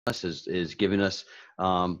us, is giving us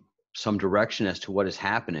some direction as to what is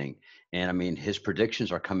happening. And I mean, his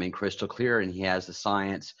predictions are coming crystal clear, and he has the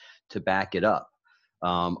science to back it up,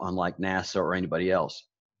 unlike NASA or anybody else.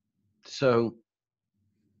 So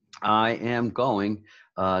I am going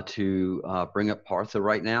to bring up Partha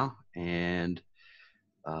right now, and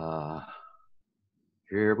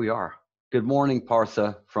here we are. Good morning,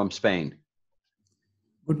 Partha from Spain.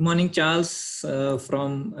 Good morning, Charles,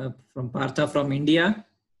 from Partha from India.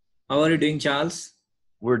 How are you doing, Charles?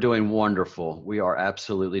 We're doing wonderful. We are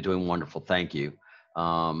absolutely doing wonderful. Thank you.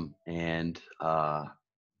 You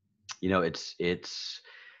know,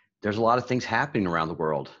 there's a lot of things happening around the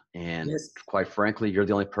world, and Yes. quite frankly, you're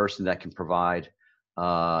the only person that can provide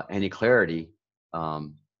any clarity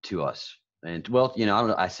to us. And well, you know, I don't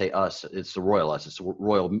know, I say us, it's the royal us, it's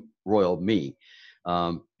the royal me,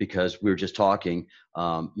 because we were just talking,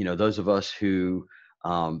 you know, those of us who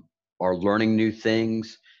are learning new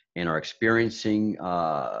things and are experiencing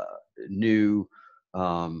new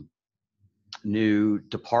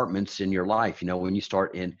departments in your life. You know, when you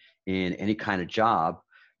start in any kind of job,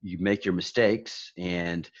 you make your mistakes,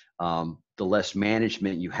 and the less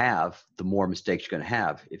management you have, the more mistakes you're going to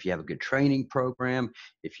have. If you have a good training program,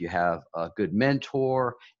 if you have a good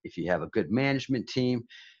mentor, if you have a good management team,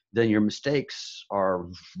 then your mistakes are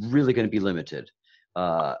really going to be limited,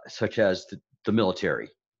 such as the military.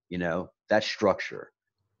 You know, that structure.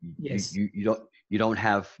 Yes. You don't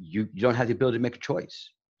have the ability to make a choice.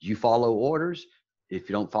 You follow orders. If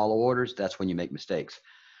you don't follow orders, that's when you make mistakes.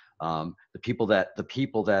 The people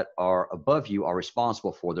that are above you are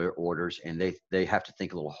responsible for their orders, and they have to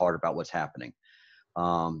think a little hard about what's happening.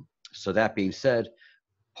 So that being said,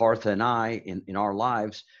 Partha and I, in our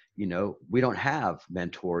lives, you know, we don't have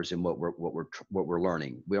mentors in what we're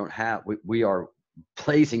learning. We are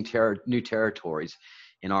blazing new territories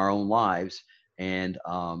in our own lives, and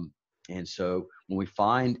so when we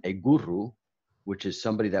find a guru, which is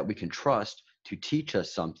somebody that we can trust to teach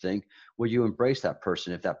us something, will you embrace that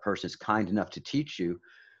person? If that person is kind enough to teach you,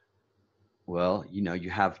 well, you know, you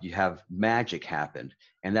have magic happen.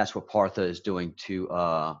 And that's what Partha is doing to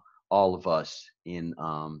all of us in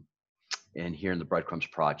here in the Breadcrumbs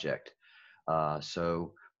project.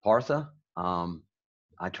 So Partha,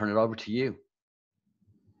 I turn it over to you.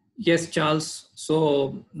 Yes, Charles.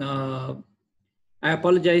 So I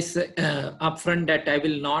apologize upfront that I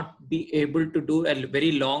will not be able to do a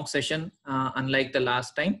very long session, unlike the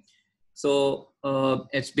last time. So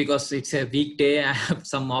it's because it's a weekday. I have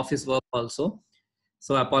some office work also.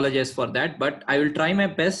 So I apologize for that, but I will try my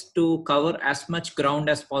best to cover as much ground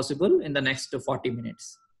as possible in the next 40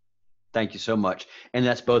 minutes. Thank you so much. And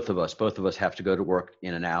that's both of us. Both of us have to go to work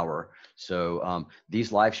in an hour. So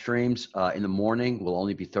these live streams in the morning will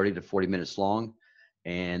only be 30 to 40 minutes long.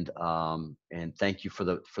 And thank you for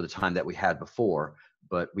the time that we had before,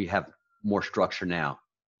 but we have more structure now.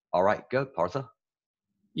 All right, go, Partha.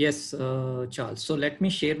 Yes, Charles. So let me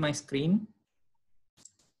share my screen.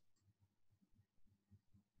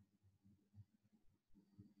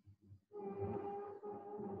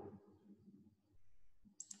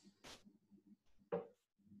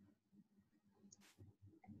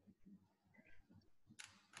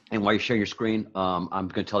 And while you're sharing your screen, I'm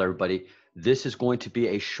going to tell everybody, this is going to be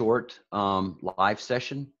a short live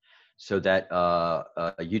session so that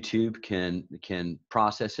YouTube can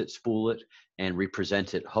process it, spool it, and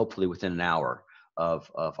represent it hopefully within an hour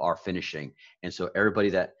of our finishing. And so everybody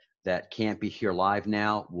that can't be here live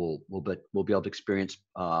now will be able to experience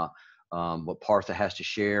what Partha has to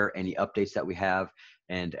share, any updates that we have,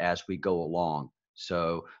 and as we go along.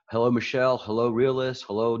 So hello, Michelle. Hello, Realist.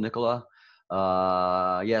 Hello, Nicola.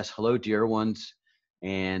 Yes, hello, dear ones,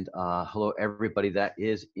 and hello, everybody that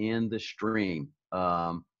is in the stream.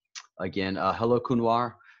 Again, hello,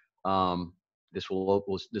 Kunwar. This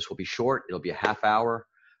will be short. It'll be a half hour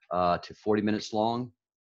to 40 minutes long.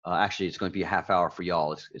 Actually, it's going to be a half hour for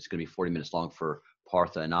y'all. It's going to be 40 minutes long for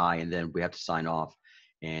Partha and I, and then we have to sign off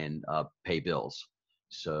and pay bills.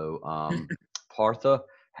 So Partha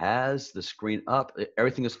has the screen up.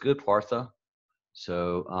 Everything is good, Partha.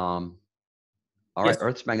 So all right, yes.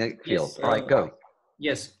 Earth's magnetic field. Yes, All right, go.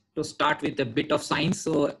 Yes, to start with a bit of science.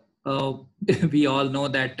 So we all know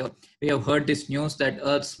that we have heard this news that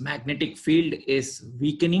Earth's magnetic field is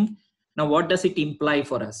weakening. Now, what does it imply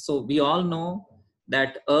for us? So we all know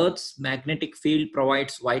that Earth's magnetic field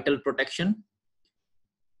provides vital protection.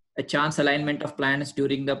 A chance alignment of planets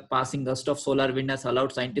during the passing gust of solar wind has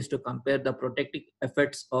allowed scientists to compare the protective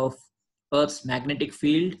effects of Earth's magnetic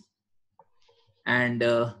field. And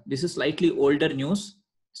this is slightly older news.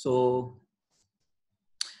 So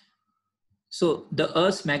So the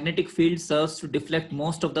Earth's magnetic field serves to deflect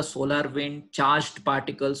most of the solar wind charged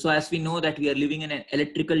particles. So as we know that we are living in an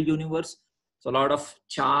electrical universe, so a lot of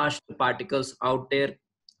charged particles out there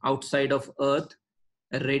outside of Earth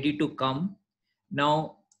are ready to come.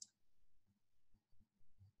 Now,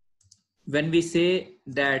 when we say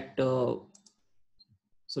that, so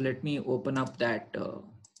let me open up that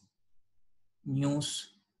news.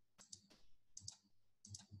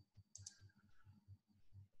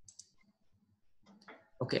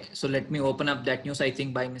 Okay, so let me open up that news. I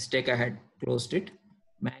think by mistake I had closed it.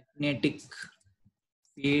 Magnetic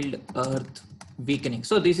field Earth weakening.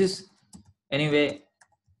 So this is, anyway,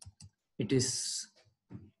 it is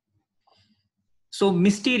so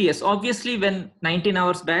mysterious. Obviously, when 19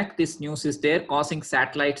 hours back, this news is there, causing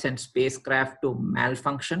satellites and spacecraft to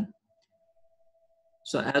malfunction.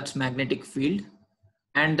 So Earth's magnetic field.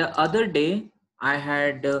 And the other day, I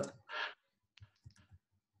had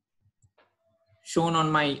shown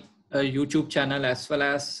on my YouTube channel as well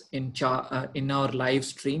as in our live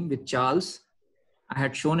stream with Charles. I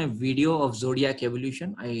had shown a video of zodiac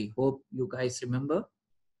evolution. I hope you guys remember.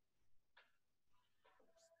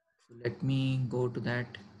 So let me go to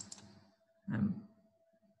that.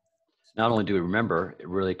 Not only do we remember, it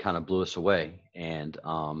really kind of blew us away, and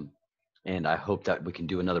I hope that we can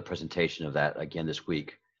do another presentation of that again this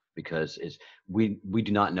week, because we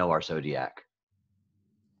do not know our zodiac.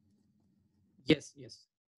 Yes, yes.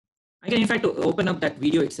 I can in fact open up that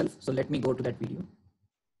video itself. So let me go to that video.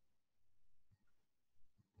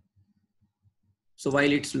 So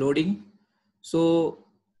while it's loading, so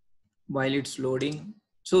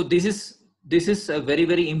this is a very,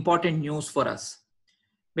 very important news for us,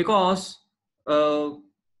 because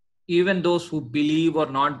even those who believe or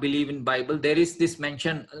not believe in Bible, there is this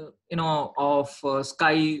mention, of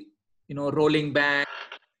sky, rolling back,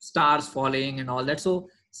 stars falling and all that. So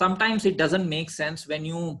sometimes it doesn't make sense when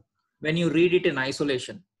you read it in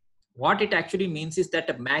isolation. What it actually means is that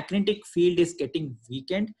a magnetic field is getting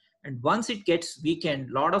weakened, and once it gets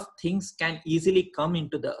weakened, a lot of things can easily come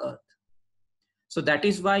into the Earth. So that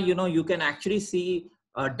is why, you can actually see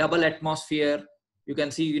a double atmosphere. You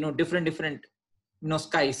can see, different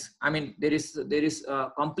skies. I mean, there is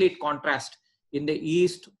a complete contrast. In the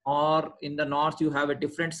east or in the north, you have a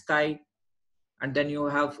different sky, and then you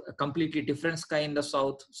have a completely different sky in the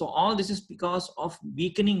south. So all this is because of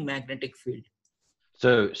weakening magnetic field.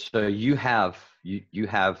 So you have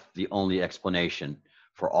the only explanation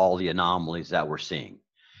for all the anomalies that we're seeing,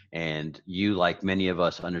 and you, like many of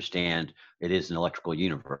us, understand it is an electrical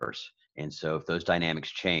universe, and so if those dynamics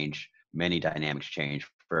change, many dynamics change.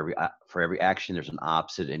 For every action, there's an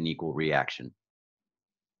opposite and equal reaction.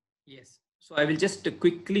 Yes. So I will just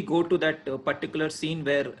quickly go to that particular scene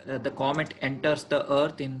where the comet enters the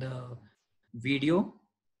Earth in the video.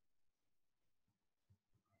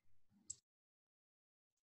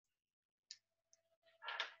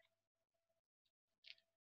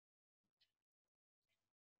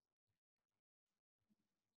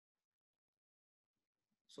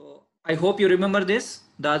 So I hope you remember this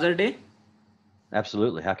the other day.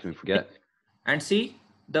 Absolutely. How can we forget? And see,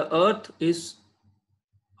 the Earth is,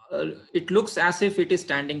 it looks as if it is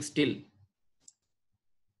standing still.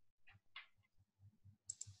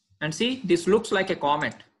 And see, this looks like a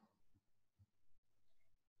comet.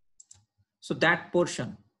 So that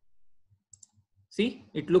portion, see,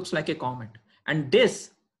 it looks like a comet. And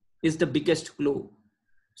this is the biggest clue.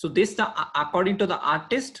 So this, according to the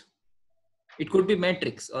artist, it could be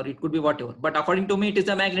matrix or it could be whatever. But according to me, it is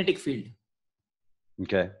a magnetic field.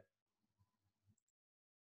 Okay.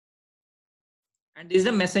 And this is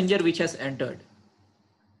a messenger which has entered.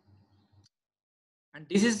 And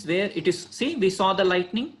this is where it is. See, we saw the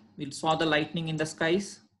lightning. We saw the lightning in the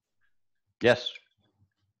skies. Yes.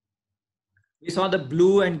 We saw the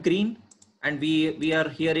blue and green. And we are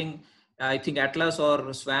hearing, I think Atlas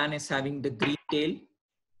or Swan is having the green tail.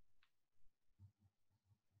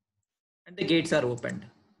 And the gates are opened.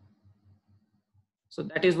 So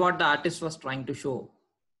that is what the artist was trying to show.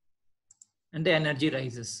 And the energy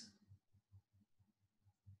rises.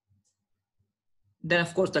 Then,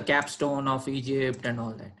 of course, the capstone of Egypt and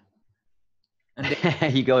all that.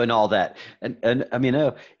 And you go in all that, and I mean,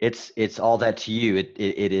 no, it's all that to you. It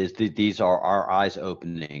is. These are our eyes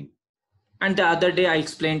opening. And the other day I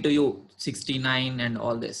explained to you 69 and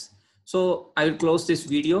all this. So I will close this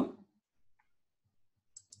video.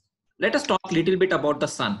 Let us talk a little bit about the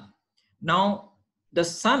sun. Now, the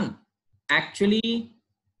sun actually,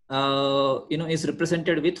 is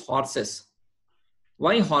represented with horses.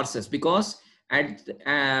 Why horses? Because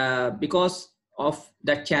because of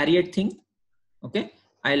that chariot thing. Okay,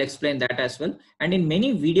 I'll explain that as well. And in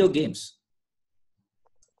many video games,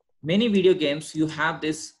 many video games, you have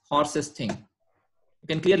this horses thing. You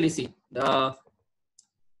can clearly see the,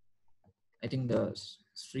 I think the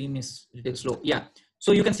stream is a little slow. Yeah.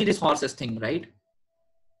 So you can see this horses thing, right?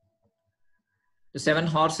 The 7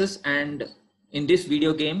 horses, and in this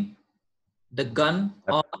video game, the gun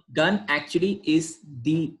actually is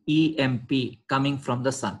the EMP coming from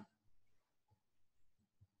the sun.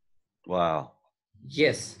 Wow.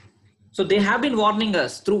 Yes. So they have been warning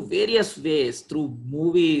us through various ways, through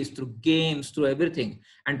movies, through games, through everything.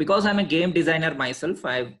 And because I'm a game designer myself,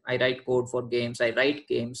 I write code for games, I write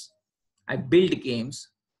games, I build games.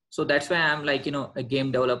 So that's why I'm like, a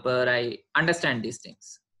game developer. I understand these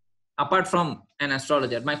things. Apart from an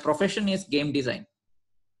astrologer, my profession is game design.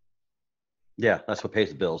 Yeah, that's what pays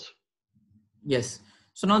the bills. Yes.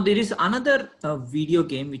 So now there is another video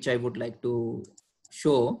game which I would like to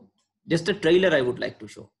show. Just a trailer I would like to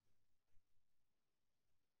show.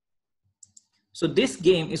 So this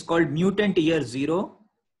game is called Mutant Year Zero.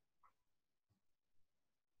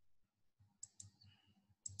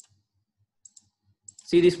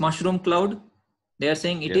 See this mushroom cloud? They are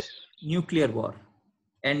saying it is nuclear war,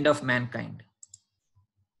 end of mankind.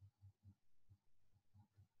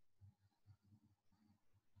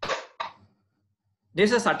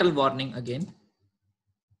 There's a subtle warning again.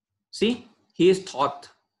 See, he is Thoth.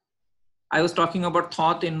 I was talking about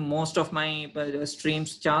Thoth in most of my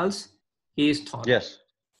streams, Charles. He is Thoth. Yes.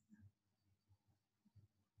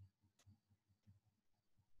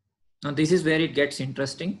 Now this is where it gets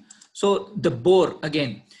interesting. So the boar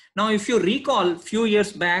again. Now, if you recall, few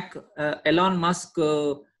years back, Elon Musk,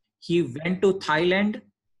 he went to Thailand.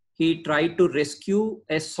 He tried to rescue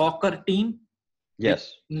a soccer team.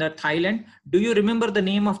 Yes. In the Thailand. Do you remember the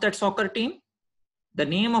name of that soccer team? The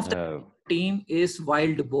name of the team is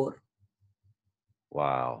Wild Boar.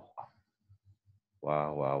 Wow.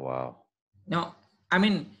 Wow, wow, wow. Now, I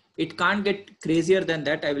mean, it can't get crazier than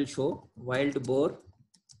that. I will show Wild Boar,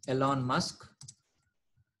 Elon Musk,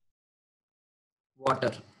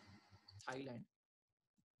 water, Thailand.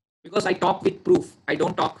 Because I talk with proof. I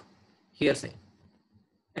don't talk hearsay.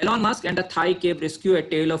 Elon Musk and a Thai cave rescue, a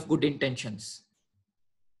tale of good intentions.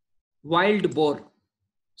 Wild boar.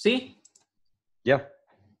 See? Yeah.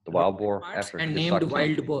 The wild boar after and named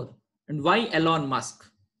Wild Boar. And why Elon Musk?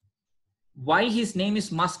 Why his name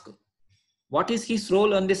is Musk? What is his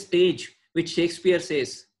role on the stage, which Shakespeare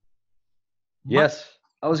says? Yes.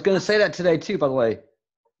 I was going to say that today too, by the way.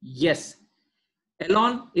 Yes.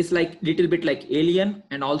 Elon is like little bit like alien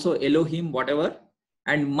and also Elohim, whatever.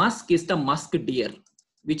 And Musk is the musk deer,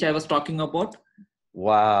 which I was talking about.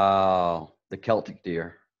 Wow. The Celtic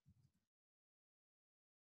deer.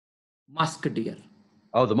 Musk deer.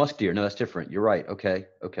 Oh, the musk deer. No, that's different. You're right. Okay.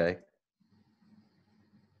 Okay.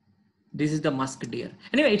 This is the musk deer.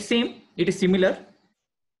 Anyway, it's same. It is similar.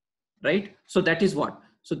 Right? So that is what?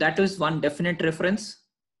 So that is one definite reference.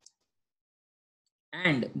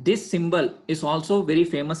 And this symbol is also very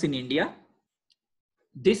famous in India.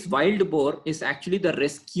 This wild boar is actually the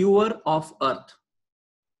rescuer of earth.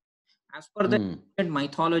 As per the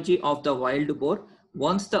mythology of the wild boar,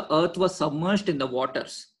 once the earth was submerged in the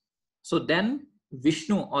waters, so then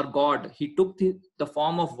Vishnu or God, he took the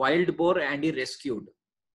form of wild boar and he rescued.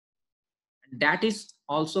 And that is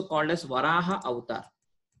also called as Varaha Avatar.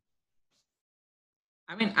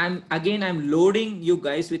 I mean, I'm loading you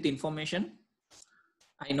guys with information.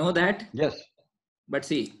 I know that. Yes. But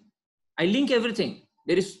see, I link everything.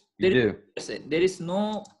 There is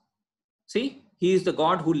no, see, he is the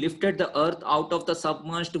God who lifted the earth out of the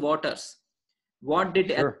submerged waters. What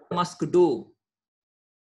did Elon Musk do?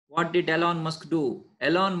 What did Elon Musk do?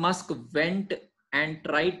 Elon Musk went and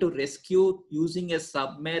tried to rescue using a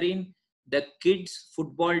submarine the kids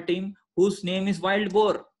football team whose name is Wild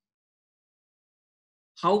Boar.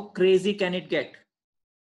 How crazy can it get?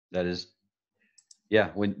 That is, yeah.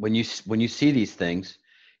 When you see these things,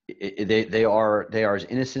 they are as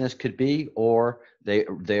innocent as could be, or they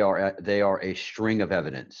are a string of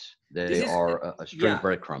evidence. They are a string of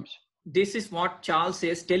breadcrumbs. This is what Charles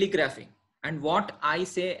says telegraphing, and what I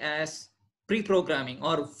say as pre-programming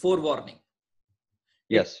or forewarning.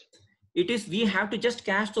 Yes. It is we have to just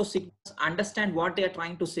catch those signals, understand what they are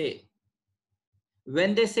trying to say.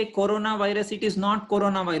 When they say coronavirus, it is not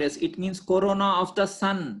coronavirus. It means corona of the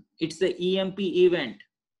sun. It's the EMP event.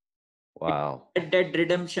 Wow. Dead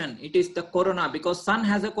redemption. It is the corona because sun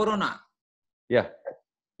has a corona. Yeah.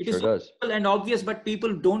 It is so simple and obvious, but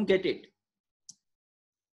people don't get it.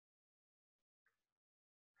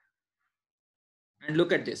 And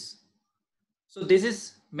look at this. So this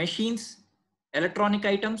is machines, electronic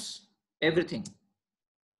items, everything.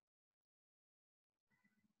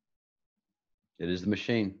 It is the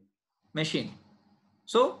machine. machine.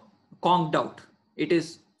 So conked out. It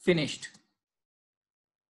is finished.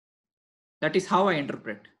 That is how I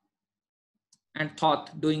interpret. And Thoth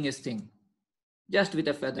doing his thing, just with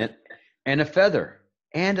a feather. And a feather.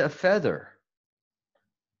 And a feather.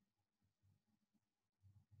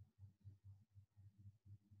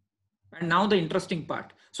 And now the interesting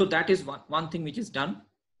part. So that is one thing which is done,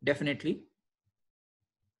 definitely.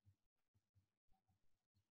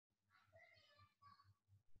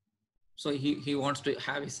 So he wants to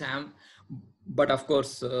have his ham, but of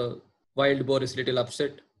course, wild boar is little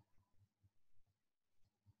upset.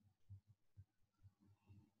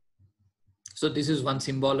 So this is one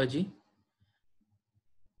symbology.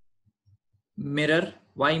 Mirror.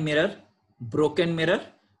 Why mirror? Broken mirror,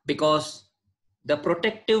 because the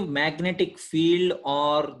protective magnetic field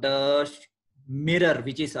or the mirror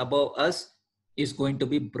which is above us is going to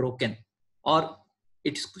be broken, or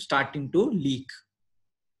it's starting to leak.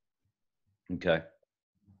 Okay.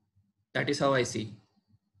 That is how I see.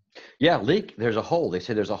 Yeah, leak. There's a hole. They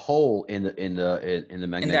say there's a hole in the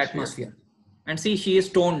magnetic atmosphere. And see, she is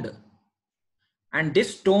stoned. And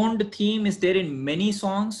this stoned theme is there in many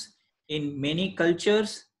songs, in many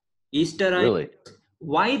cultures. Easter egg. Really?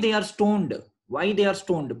 Why they are stoned? Why they are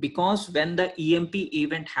stoned? Because when the EMP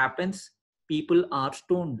event happens, people are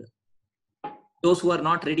stoned. Those who are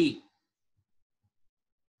not ready.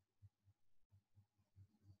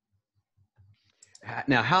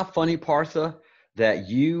 Now, how funny, Partha, that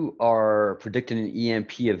you are predicting an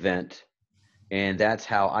EMP event, and that's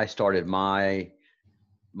how I started my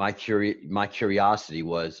curiosity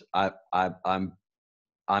was I'm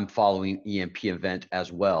following EMP event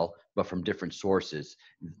as well, but from different sources.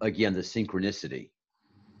 Again, the synchronicity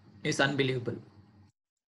is unbelievable.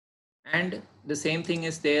 And the same thing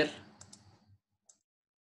is there.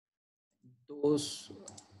 Those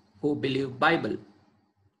who believe Bible.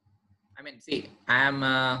 I mean, see, I'm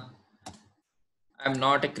not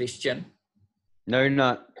a Christian. No, you're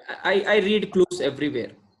not. I read clues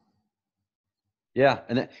everywhere. Yeah,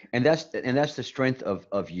 and that's the strength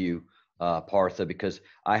of you, Partha, because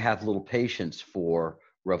I have little patience for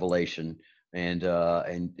revelation, and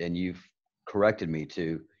you've corrected me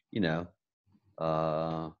to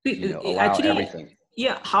allow Actually, everything.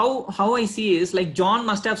 Yeah, how I see is like John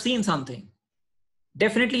must have seen something.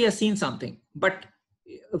 Definitely has seen something, but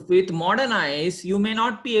with modern eyes, you may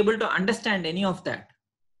not be able to understand any of that.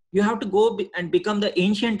 You have to go and become the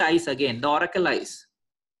ancient eyes again, the oracle eyes.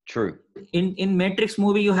 True. In Matrix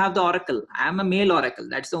movie, you have the oracle. I am a male oracle.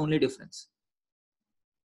 That's the only difference.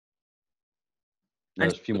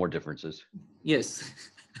 There's a few more differences. Yes.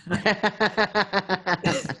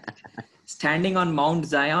 Standing on Mount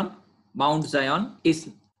Zion. Mount Zion is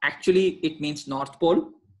actually, it means North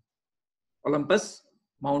Pole, Olympus,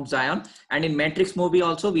 Mount Zion. And in Matrix movie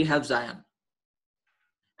also, we have Zion.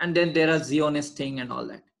 And then there are Zionist thing and all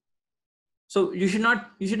that. So you should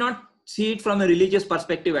not see it from a religious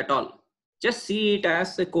perspective at all. Just see it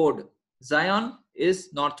as a code. Zion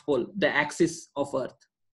is North Pole, the axis of Earth.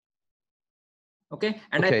 Okay.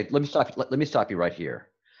 And okay, let me stop you right here,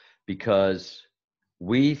 because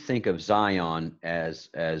we think of Zion as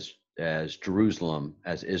Jerusalem,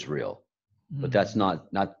 as Israel, but that's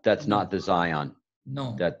not the Zion.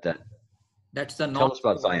 No. That's the North. Tell us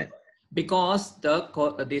about Zion. Because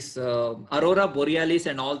this aurora borealis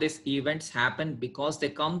and all these events happen because they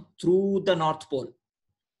come through the North Pole.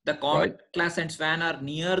 The Comet, Atlas and Swan are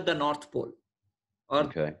near the North Pole,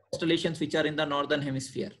 or constellations which are in the northern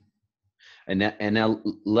hemisphere. And now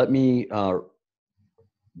let me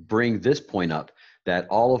bring this point up, that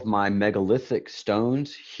all of my megalithic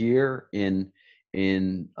stones here in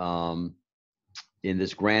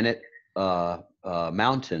this granite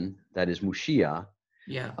mountain that is Mushia,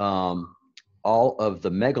 all of the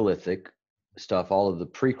megalithic stuff, all of the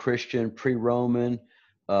pre-Christian, pre-Roman,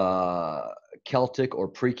 Celtic or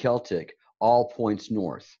pre-Celtic, all points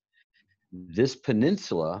north. This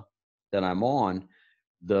peninsula that I'm on,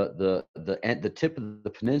 the tip of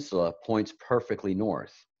the peninsula points perfectly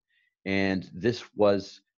north. And this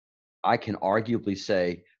was, I can arguably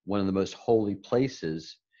say, one of the most holy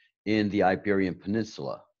places in the Iberian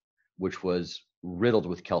Peninsula, which was riddled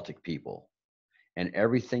with Celtic people. And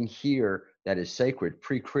everything here that is sacred,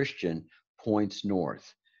 pre-Christian, points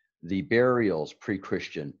north. The burials,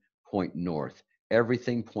 pre-Christian, point north.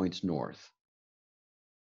 Everything points north.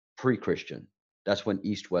 Pre-Christian. That's when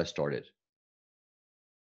East-West started.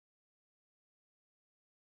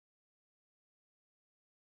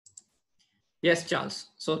 Yes, Charles.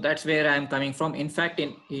 So that's where I'm coming from. In fact,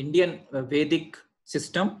 in Indian Vedic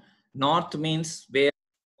system, north means where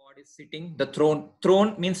God is sitting. The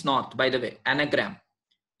throne means north, by the way, anagram.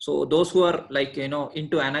 So those who are like,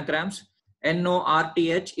 into anagrams,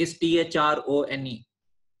 NORTH is THRONE,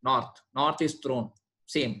 North. North is throne.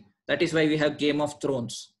 Same. That is why we have Game of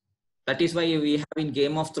Thrones. That is why we have in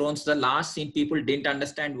Game of Thrones, the last scene, people didn't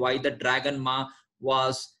understand why the dragon Ma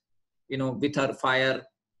was, with her fire,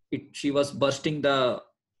 she was bursting the,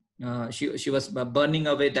 she was burning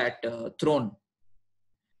away that throne,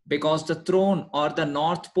 because the throne or the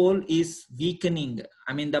North Pole is weakening.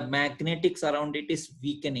 I mean, the magnetics around it is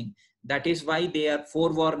weakening. That is why they are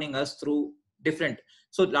forewarning us through different.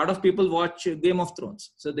 So a lot of people watch Game of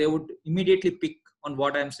Thrones. So they would immediately pick on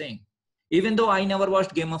what I'm saying. Even though I never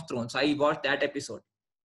watched Game of Thrones, I watched that episode.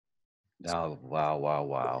 Oh, wow, wow,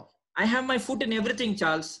 wow. I have my foot in everything,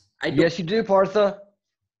 Charles. Yes, you do, Partha.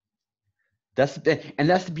 That's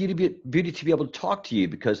the beauty to be able to talk to you,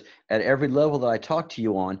 because at every level that I talk to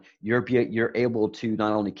you on, you're able to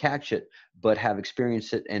not only catch it, but have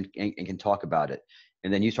experienced it and can talk about it.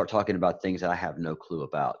 And then you start talking about things that I have no clue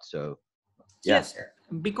about. So, yeah. Yes,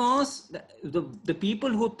 because the people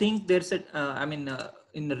who think there's a,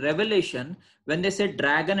 in the Revelation, when they say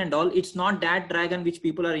dragon and all, it's not that dragon which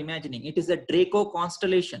people are imagining. It is the Draco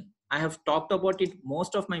constellation. I have talked about it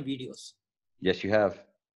most of my videos. Yes, you have.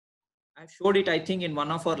 I've showed it, I think, in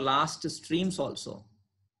one of our last streams also.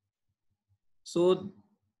 So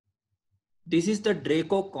this is the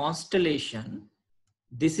Draco constellation.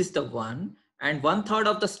 This is the one. And 1/3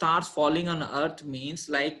 of the stars falling on Earth means,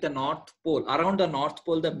 like the North Pole. Around the North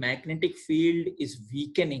Pole, the magnetic field is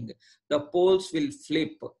weakening. The poles will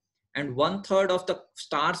flip. And 1/3 of the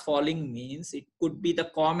stars falling means it could be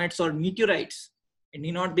the comets or meteorites. It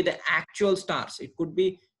need not be the actual stars. It could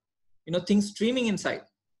be, things streaming inside.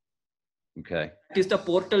 Okay. That is the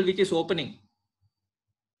portal which is opening.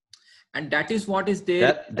 And that is what is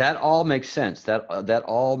there. That all makes sense. That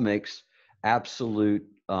all makes absolute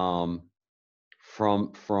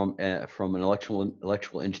from an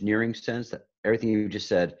electrical engineering sense. That everything you just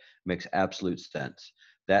said makes absolute sense.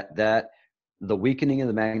 That the weakening of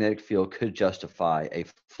the magnetic field could justify a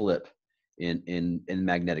flip in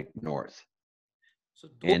magnetic north. So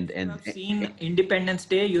those who have seen Independence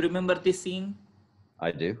Day, you remember this scene?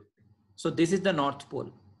 I do. So this is the North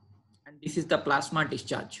Pole, and this is the plasma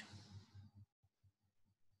discharge.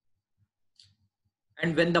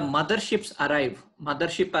 And when the mothership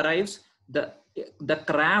arrives, the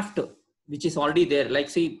craft which is already there, like,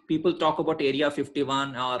 see, people talk about Area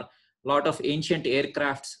 51 or a lot of ancient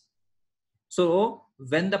aircrafts. So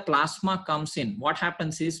when the plasma comes in, what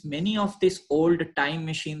happens is many of these old time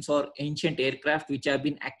machines or ancient aircraft which have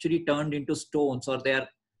been actually turned into stones, or they are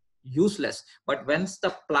useless. But once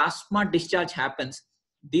the plasma discharge happens,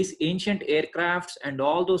 these ancient aircrafts and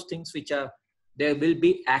all those things which are there will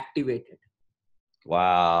be activated.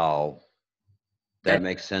 Wow. That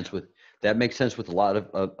makes sense with a lot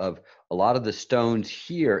of the stones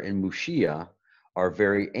here in Mushia are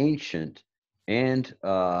very ancient, and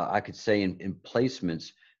I could say in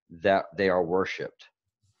placements that they are worshipped.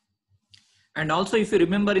 And also, if you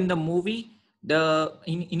remember in the movie,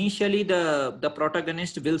 initially the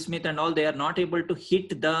protagonist Will Smith and all, they are not able to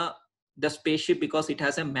hit the spaceship because it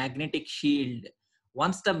has a magnetic shield.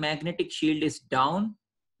 Once the magnetic shield is down,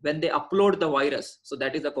 when they upload the virus, so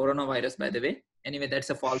that is the coronavirus, by the way. Anyway, that's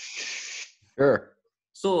a false. Sure.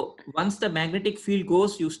 So once the magnetic field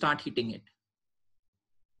goes, you start hitting it.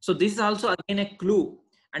 So this is also again a clue,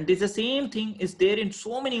 and this the same thing is there in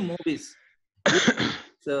so many movies.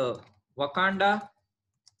 So Wakanda,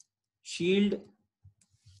 Shield,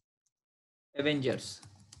 Avengers.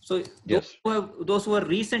 So yes, those who are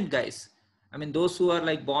recent guys, I mean, those who are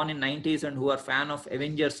like born in 90s and who are fan of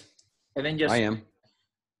Avengers. I am.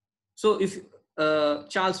 So if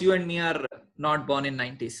Charles, you and me are not born in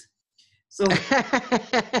 90s. So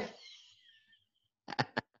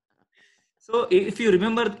so if you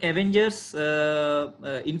remember Avengers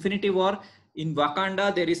Infinity War, in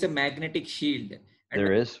Wakanda there is a magnetic shield, and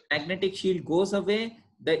there is. Magnetic shield goes away,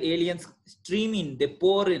 the aliens stream in, they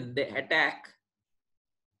pour in, they attack.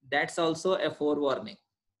 That's also a forewarning.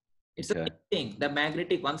 It's the same thing. The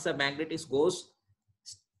magnetic, once the magnetic goes,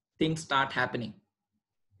 things start happening.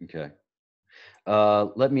 Okay.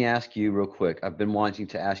 Let me ask you real quick. I've been wanting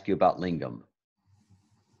to ask you about lingam,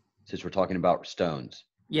 since we're talking about stones.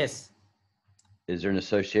 Yes. Is there an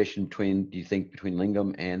association do you think, between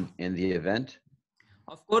lingam and the event?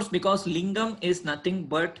 Of course, because lingam is nothing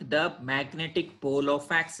but the magnetic pole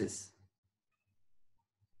of axis.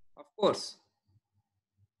 Of course.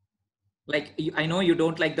 Like, I know you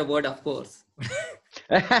don't like the word "of course."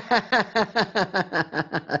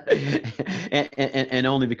 and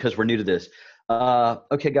only because we're new to this.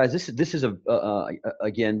 Okay, guys, this is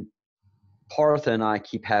again, Partha and I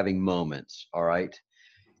keep having moments, all right?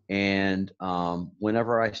 And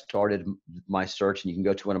whenever I started my search, and you can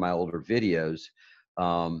go to one of my older videos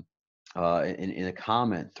in a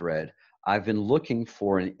comment thread, I've been looking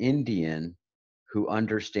for an Indian who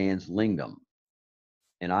understands Lingam.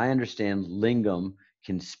 And I understand Lingam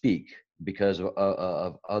can speak because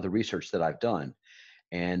of the research that I've done.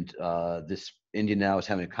 And this Indian now is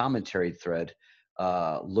having a commentary thread,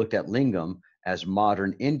 looked at Lingam as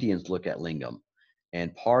modern Indians look at Lingam.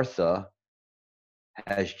 And Partha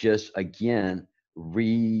has just again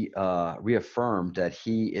reaffirmed that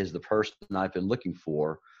he is the person I've been looking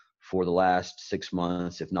for the last 6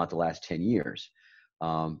 months, if not the last 10 years,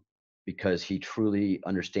 because he truly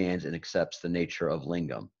understands and accepts the nature of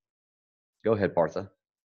Lingam. Go ahead, Partha.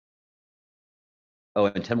 Oh,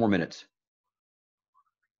 and 10 more minutes.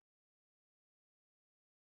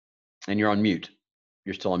 And you're on mute.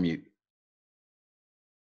 You're still on mute.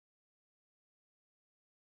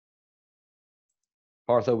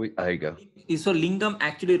 Partha, there you go. So Lingam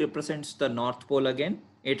actually represents the North Pole again.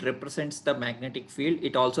 It represents the magnetic field.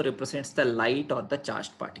 It also represents the light or the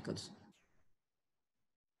charged particles.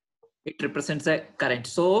 It represents a current.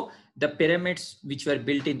 So the pyramids which were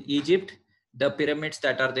built in Egypt, the pyramids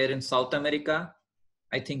that are there in South America,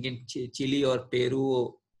 I think in Chile or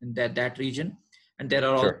Peru, in that region, and there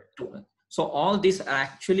are Sure. all. So all these are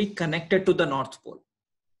actually connected to the North Pole,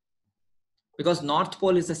 because North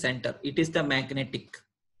Pole is the center. It is the magnetic.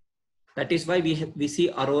 That is why we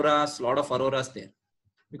see auroras, a lot of auroras there,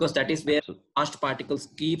 because that is where charged particles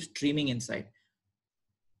keep streaming inside.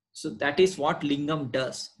 So that is what Lingam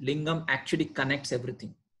does. Lingam actually connects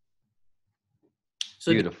everything.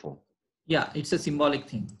 So beautiful. Yeah, it's a symbolic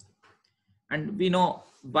thing. And we know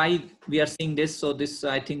why we are seeing this. So this,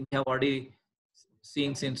 I think we have already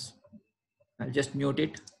seen since, I'll just mute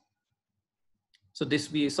it. So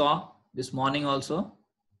this we saw this morning also,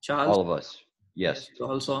 Charles. All of us. Yes.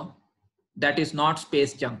 Also, that is not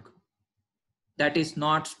space junk. That is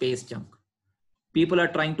not space junk. People are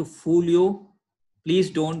trying to fool you.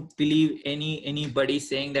 Please don't believe anybody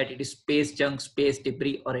saying that it is space junk, space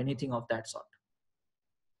debris, or anything of that sort.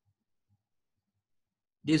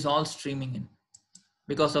 This is all streaming in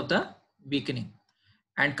because of the weakening.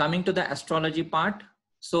 And coming to the astrology part,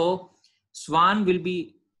 so Swan will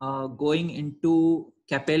be going into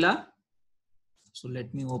Capella. So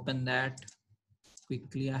let me open that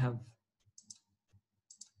quickly. I have,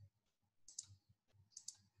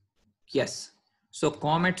 yes. So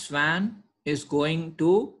Comet Swan is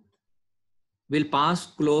will pass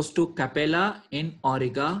close to Capella in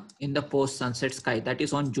Auriga in the post-sunset sky. That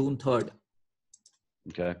is on June 3rd.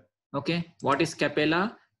 Okay. Okay. What is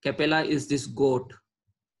Capella? Capella is this goat.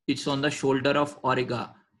 It's on the shoulder of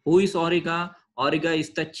Auriga. Who is Auriga? Auriga is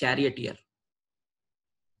the charioteer.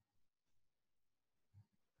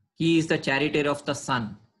 He is the charioteer of the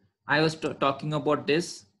sun. I was talking about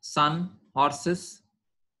this sun, horses.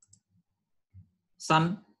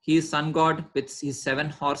 Sun, he is sun god with his 7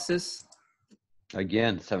 horses.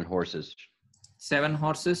 Again, 7 horses. 7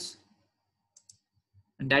 horses.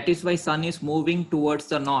 And that is why sun is moving towards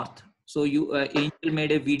the north. So you, Angel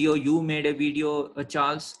made a video, you made a video,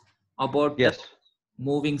 Charles, about yes. the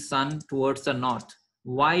moving sun towards the north.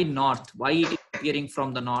 Why north? Why it is appearing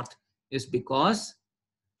from the north is because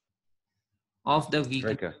of the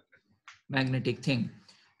weak magnetic thing.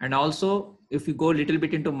 And also, if you go a little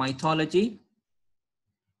bit into mythology,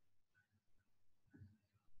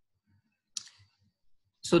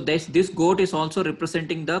 so this goat is also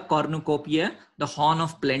representing the cornucopia, the horn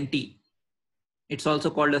of plenty. It's also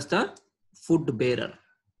called as the food bearer.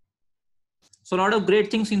 So a lot of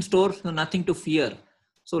great things in store, so nothing to fear.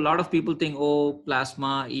 So a lot of people think, oh,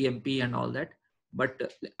 plasma, EMP and all that.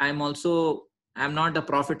 But I'm not the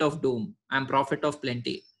prophet of doom. I'm prophet of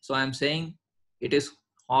plenty. So I'm saying it is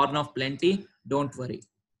horn of plenty. Don't worry.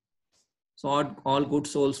 So all good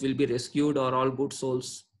souls will be rescued, or all good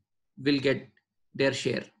souls will get their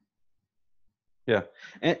share. Yeah.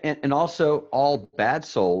 And also all bad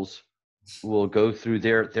souls will go through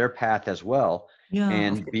their path as well,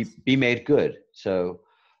 and be made good. So,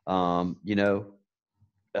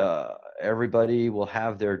 everybody will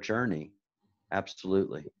have their journey.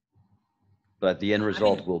 Absolutely. But the end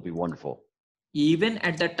result will be wonderful. Even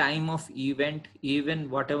at the time of event, even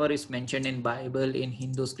whatever is mentioned in Bible, in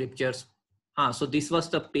Hindu scriptures. So this was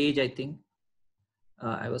the page, I think,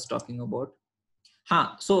 I was talking about.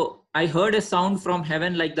 So I heard a sound from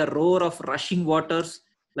heaven like the roar of rushing waters,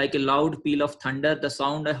 like a loud peal of thunder. The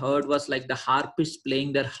sound I heard was like the harpists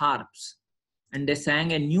playing their harps. And they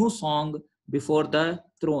sang a new song before the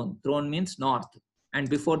throne. Throne means north. And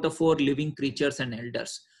before the 4 living creatures and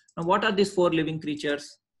elders. Now, what are these 4 living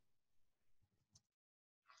creatures?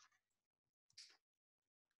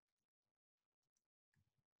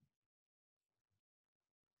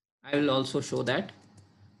 I will also show that.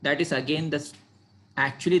 That is again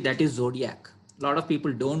actually that is zodiac. A lot of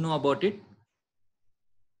people don't know about it.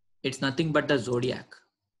 It's nothing but the zodiac.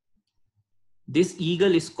 This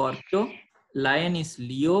eagle is Scorpio, lion is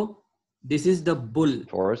Leo, this is the bull.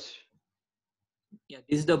 Taurus. Yeah,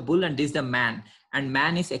 this is the bull and this is the man. And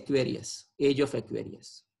man is Aquarius, age of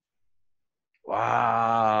Aquarius.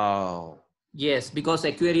 Wow. Yes, because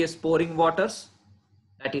Aquarius pouring waters,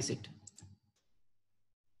 that is it.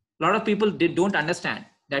 A lot of people don't understand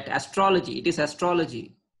that astrology, it is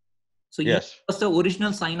astrology. So Yes. was the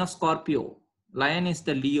original sign of Scorpio. Lion is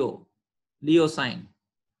the Leo sign.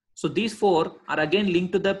 So these 4 are again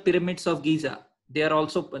linked to the pyramids of Giza. They are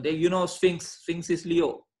also, Sphinx is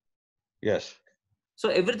Leo. Yes. So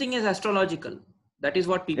everything is astrological. That is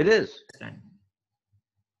what people It is. understand.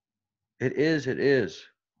 It is. It is.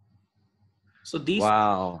 So these,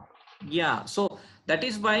 wow. yeah. So that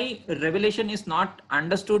is why Revelation is not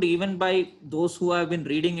understood even by those who have been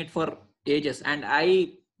reading it for ages. And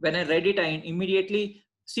when I read it, I immediately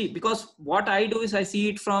see, because what I do is I see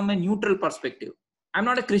it from a neutral perspective. I'm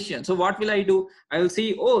not a Christian. So what will I do? I will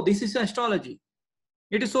see, oh, this is astrology.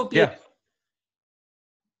 It is so clear.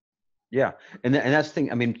 Yeah. Yeah. And that's the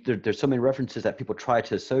thing. I mean, there's so many references that people try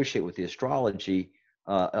to associate with the astrology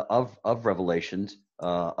of Revelations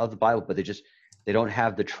of the Bible, but they don't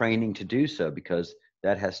have the training to do so because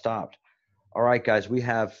that has stopped. All right, guys, we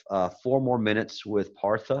have 4 more minutes with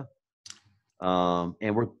Partha.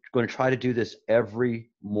 And we're going to try to do this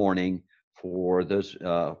every morning for those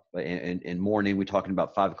in morning. We're talking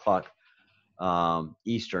about 5 o'clock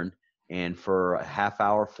Eastern, and for a half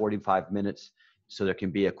hour, 45 minutes. So there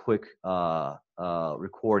can be a quick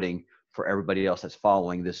recording for everybody else that's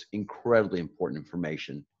following this incredibly important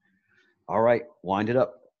information. All right, wind it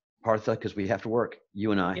up, Partha, because we have to work,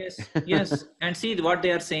 you and I. Yes, yes. And see what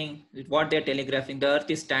they are saying, what they are telegraphing. The earth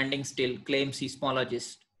is standing still, claims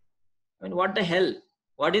seismologist. I mean, what the hell?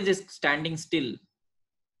 What is this standing still?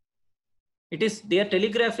 They are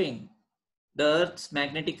telegraphing. The earth's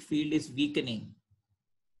magnetic field is weakening.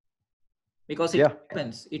 Because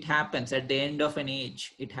it happens at the end of an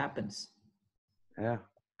age. It happens. Yeah.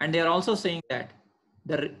 And they are also saying that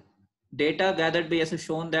the data gathered by us has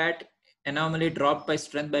shown that anomaly dropped by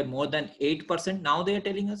strength by more than 8%. Now they are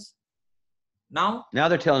telling us. Now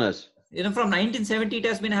they're telling us. From 1970 it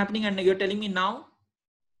has been happening, and you're telling me now?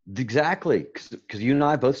 Exactly, because you and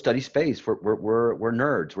I both study space. We're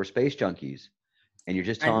nerds. We're space junkies, and you're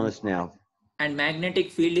just telling us now. And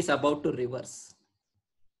magnetic field is about to reverse.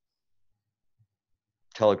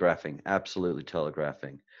 Telegraphing, absolutely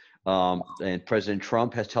telegraphing. And President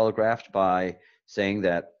Trump has telegraphed by saying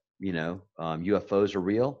that UFOs are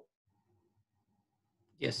real.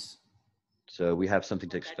 Yes. So we have something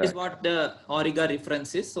to expect. That is what the Auriga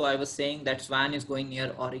reference is. So I was saying that Swan is going near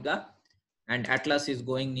Auriga, and Atlas is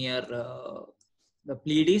going near the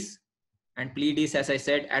Pleiades. And Pleiades, as I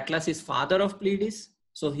said, Atlas is father of Pleiades.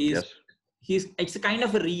 So it's a kind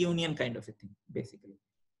of a reunion kind of a thing, basically.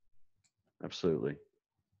 Absolutely.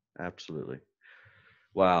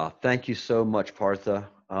 Wow. Thank you so much, Partha.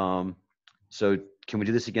 So can we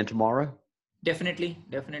do this again tomorrow? Definitely.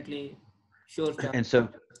 Sure. And so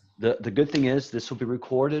the good thing is this will be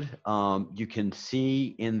recorded. You can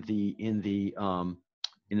see in the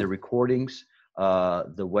recordings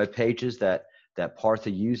the web pages that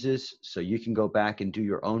Partha uses, so you can go back and do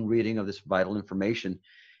your own reading of this vital information.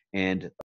 And